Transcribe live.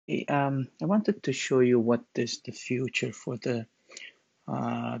I wanted to show you what is the future for the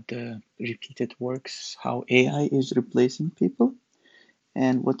repeated works, how AI is replacing people,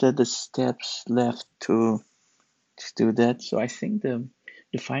 and what are the steps left to do that. So I think the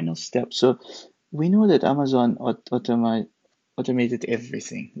final step. So we know that Amazon automated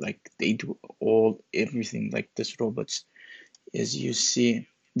everything. Like they do everything. Like these robots, as you see,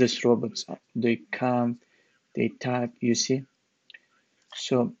 these robots they come, they type. You see,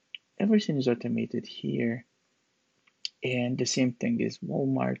 so everything is automated here. And the same thing is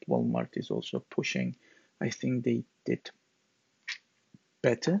Walmart. Walmart is also pushing. I think they did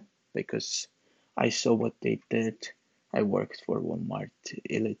better because I saw what they did. I worked for Walmart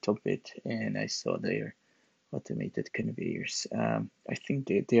a little bit and I saw their automated conveyors. I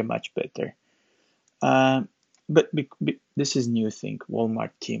think they're much better. Um, but this is new thing.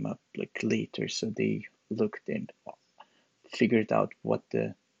 Walmart came up like later, so they looked and figured out what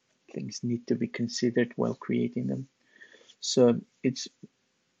the things need to be considered while creating them. So it's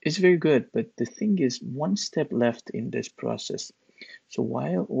very good, but the thing is one step left in this process. So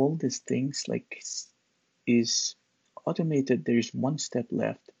while all these things like is automated, there is one step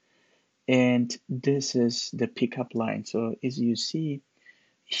left, and this is the pickup line. So as you see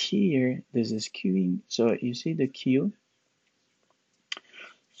here, this is queuing. So you see the queue.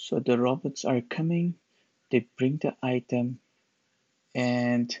 So the robots are coming, they bring the item,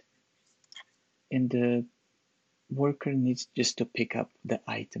 and the worker needs just to pick up the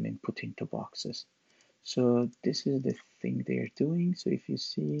item and put into boxes. So this is the thing they are doing. So if you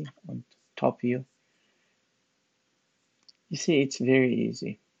see on top view, you see it's very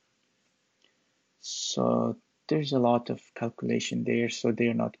easy. So there's a lot of calculation there, so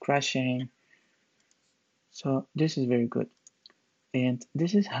they're not crashing. So this is very good. And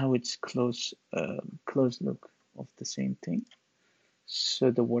this is how it's close look of the same thing. So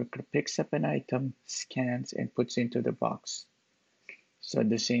the worker picks up an item, scans, and puts into the box. So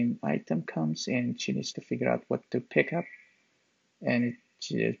the same item comes and she needs to figure out what to pick up, and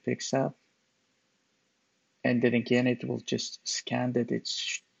she just picks up, and then again it will just scan that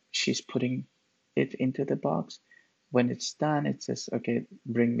she's putting it into the box. When it's done, it says, okay,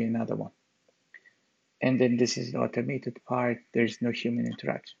 bring me another one. And then this is the automated part. There's no human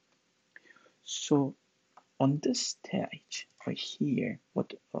interaction. So on this stage right here,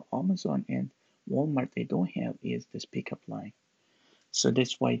 what Amazon and Walmart they don't have is this pickup line. So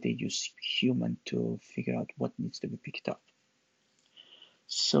that's why they use human to figure out what needs to be picked up.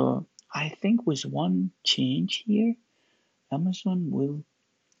 So I think with one change here, Amazon will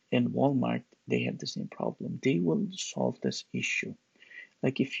and Walmart they have the same problem. They will solve this issue.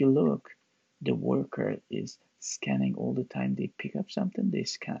 Like if you look, the worker is scanning all the time. They pick up something, they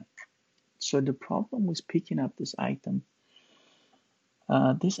scan. So the problem with picking up this item,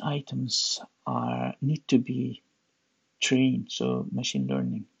 these items are need to be trained. So machine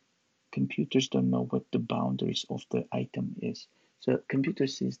learning, computers don't know what the boundaries of the item is. So computer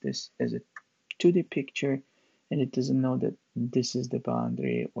sees this as a 2D picture, and it doesn't know that this is the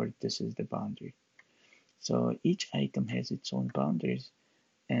boundary or this is the boundary. So each item has its own boundaries,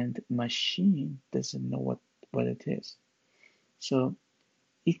 and machine doesn't know what it is. So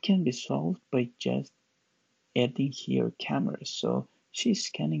it can be solved by just adding here cameras. So she's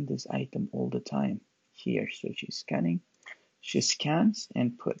scanning this item all the time here. So she's scanning, she scans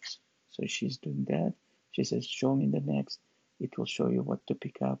and puts. So she's doing that. She says, show me the next. It will show you what to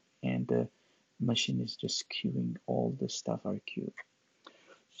pick up, and the machine is just queuing all the stuff are queued.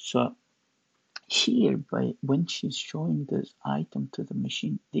 So here, by when she's showing this item to the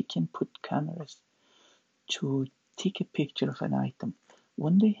machine, they can put cameras to take a picture of an item.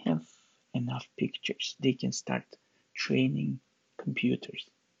 When they have enough pictures, they can start training computers.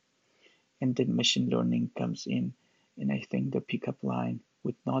 And then machine learning comes in, and I think the pickup line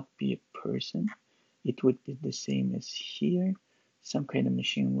would not be a person. It would be the same as here. Some kind of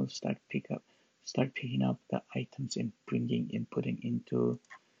machine will start picking up the items and bringing and putting into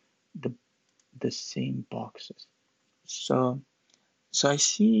the the same boxes. So I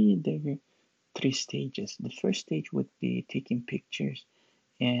see there are three stages. The first stage would be taking pictures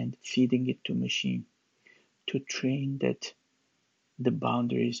and feeding it to machine to train that the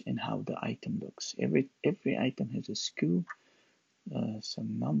boundaries and how the item looks. Every item has a SKU,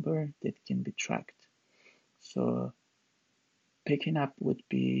 some number that can be tracked. So picking up would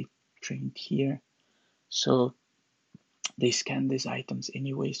be trained here. So they scan these items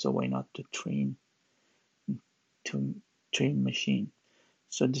anyway, so why not to train machine?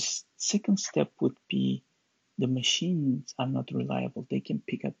 So the second step would be the machines are not reliable. They can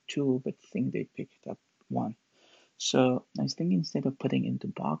pick up two, but think they picked up one. So I think instead of putting into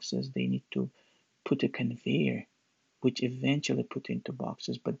boxes, they need to put a conveyor, which eventually put into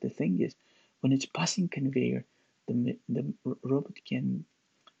boxes. But the thing is, when it's passing conveyor, the robot can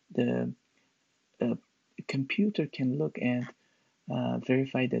the uh, computer can look and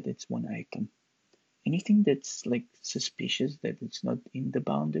verify that it's one item. Anything that's like suspicious that it's not in the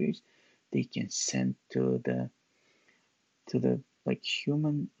boundaries, they can send to the like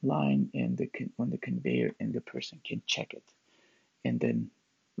human line and on the conveyor, and the person can check it and then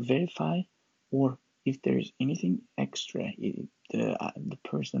verify. Or if there's anything extra, the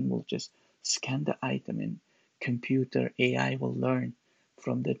person will just scan the item, and computer AI will learn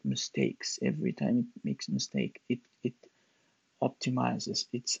from that mistakes. Every time it makes mistake, it optimizes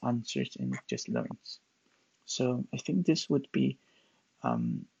its answers and it just learns. So I think this would be a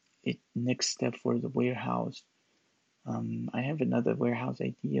next step for the warehouse. I have another warehouse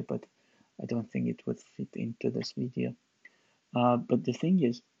idea, but I don't think it would fit into this video. But the thing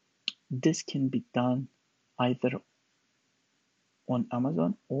is, this can be done either on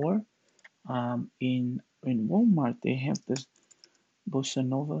Amazon or in Walmart. They have this Bossa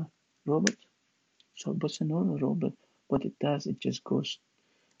Nova robot. So Bossa Nova robot, what it does, it just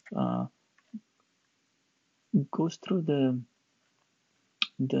uh, goes through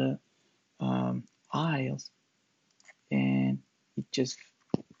the aisles, and it just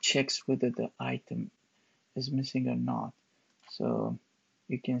checks whether the item is missing or not. So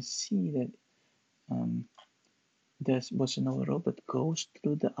you can see that um, this Bossa Nova robot goes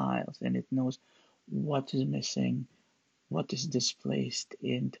through the aisles, and it knows what is missing, what is displaced,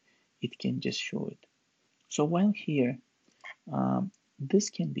 and it can just show it. So while here, this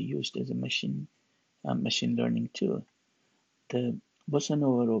can be used as a machine learning tool. The Bossa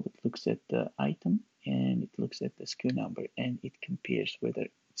Nova robot looks at the item, and it looks at the SKU number, and it compares whether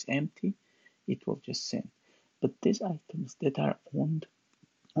it's empty, it will just send. But these items that are on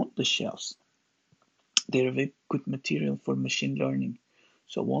the shelves, they're a very good material for machine learning.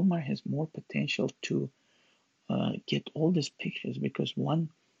 So Walmart has more potential to get all these pictures, because one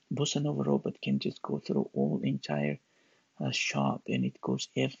Bossa Nova robot can just go through all entire shop, and it goes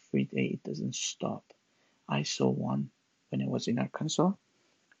every day. It doesn't stop. I saw one when I was in Arkansas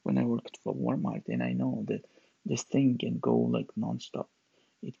when I worked for Walmart, and I know that this thing can go like non-stop.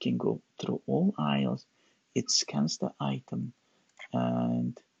 It can go through all aisles. It scans the item,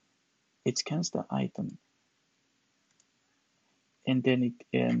 and it scans the item, and then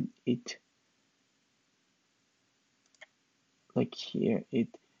it like here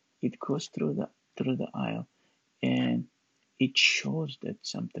it goes through the aisle, and it shows that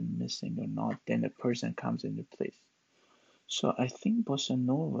something missing or not. Then the person comes into place. So I think Bossa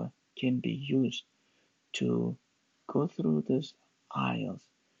Nova can be used to go through these aisles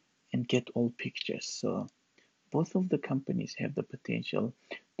and get all pictures. So both of the companies have the potential.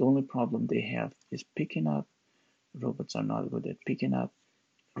 The only problem they have is picking up. Robots are not good at picking up.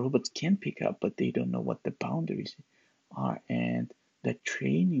 Robots can pick up, but they don't know what the boundaries are, and the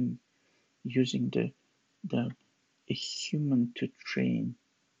training using the a human to train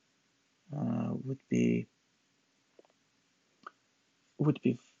would be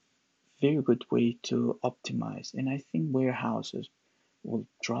very good way to optimize. And I think warehouses will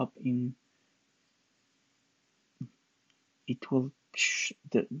drop in. It will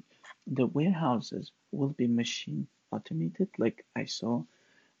the warehouses will be machine automated, like I saw,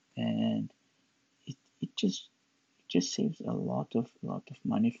 and it just saves a lot of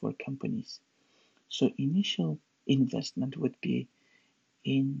money for companies. So initial investment would be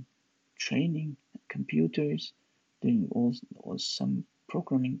in training computers, doing all some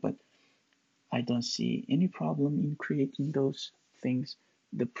programming, but I don't see any problem in creating those things.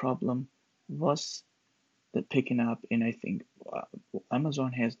 The problem was the picking up, and I think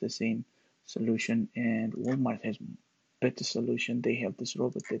Amazon has the same solution, and Walmart has better solution. They have this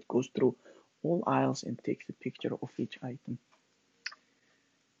robot that goes through all aisles and takes a picture of each item.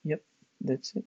 Yep, that's it.